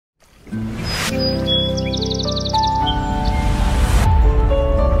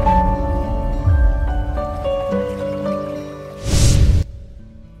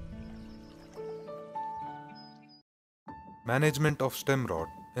Management of stem rot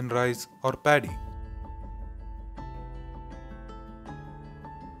in rice or paddy.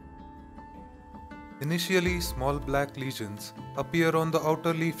 Initially, small black lesions appear on the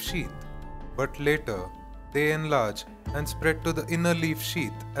outer leaf sheath, but later they enlarge and spread to the inner leaf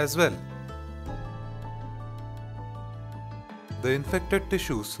sheath as well. The infected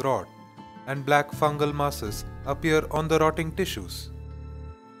tissues rot and black fungal masses appear on the rotting tissues.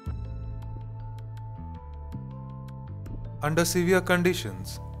 Under severe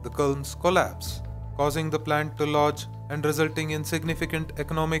conditions, the culms collapse, causing the plant to lodge and resulting in significant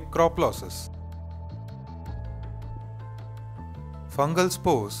economic crop losses. Fungal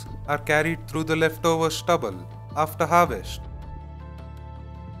spores are carried through the leftover stubble after harvest.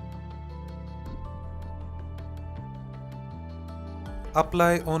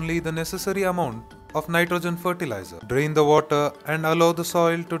 Apply only the necessary amount of nitrogen fertilizer. Drain the water and allow the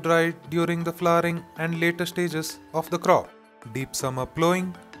soil to dry during the flowering and later stages of the crop. Deep summer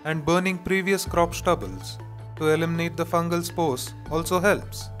ploughing and burning previous crop stubbles to eliminate the fungal spores also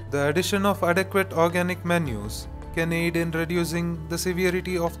helps. The addition of adequate organic manures can aid in reducing the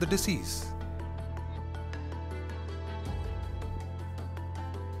severity of the disease.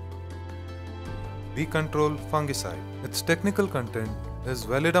 B-control fungicide. Its technical content is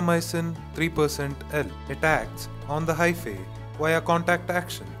validamycin 3% L. It acts on the hyphae via contact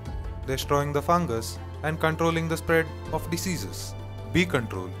action, destroying the fungus and controlling the spread of diseases.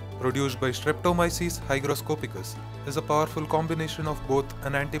 B-control, produced by Streptomyces hygroscopicus, is a powerful combination of both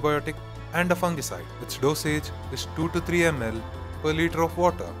an antibiotic and a fungicide. Its dosage is 2 to 3 ml per liter of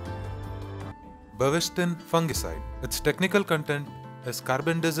water. Bavestin fungicide. Its technical content is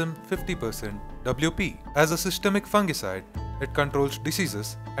carbendazim 50% WP. As a systemic fungicide, it controls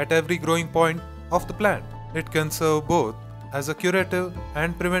diseases at every growing point of the plant. It can serve both as a curative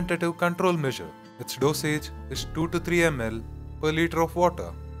and preventative control measure. Its dosage is 2 to 3 ml per liter of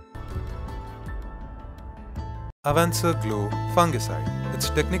water. Avancer Glow fungicide. Its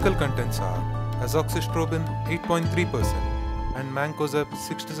technical contents are azoxystrobin 8.3% and mancozeb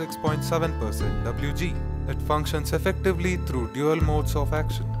 66.7% Wg. It functions effectively through dual modes of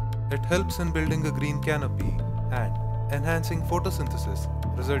action. It helps in building a green canopy and enhancing photosynthesis,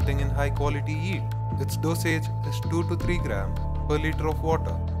 resulting in high quality yield. Its dosage is 2 to 3 grams per liter of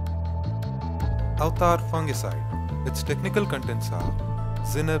water. Avtar fungicide. Its technical contents are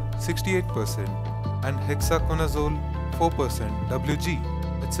zineb 68% and hexaconazole 4% Wg.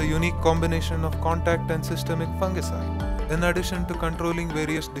 It's a unique combination of contact and systemic fungicide. In addition to controlling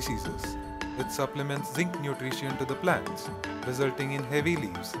various diseases, it supplements zinc nutrition to the plants, resulting in heavy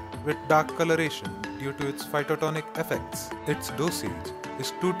leaves with dark coloration due to its phytotonic effects. Its dosage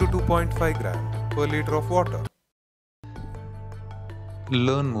is 2 to 2.5 grams per liter of water.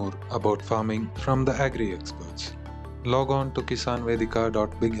 Learn more about farming from the agri-experts. Log on to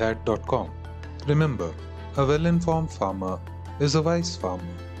kisanvedika.bighat.com. Remember, a well-informed farmer is a wise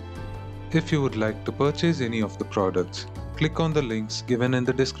farmer. If you would like to purchase any of the products, click on the links given in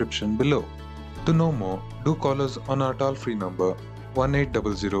the description below. To know more, do call us on our toll-free number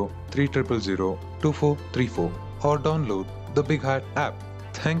 1800-3000-2434 or download the Big Hat app.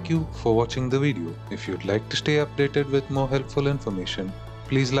 Thank you for watching the video. If you'd like to stay updated with more helpful information,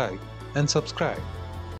 please like and subscribe.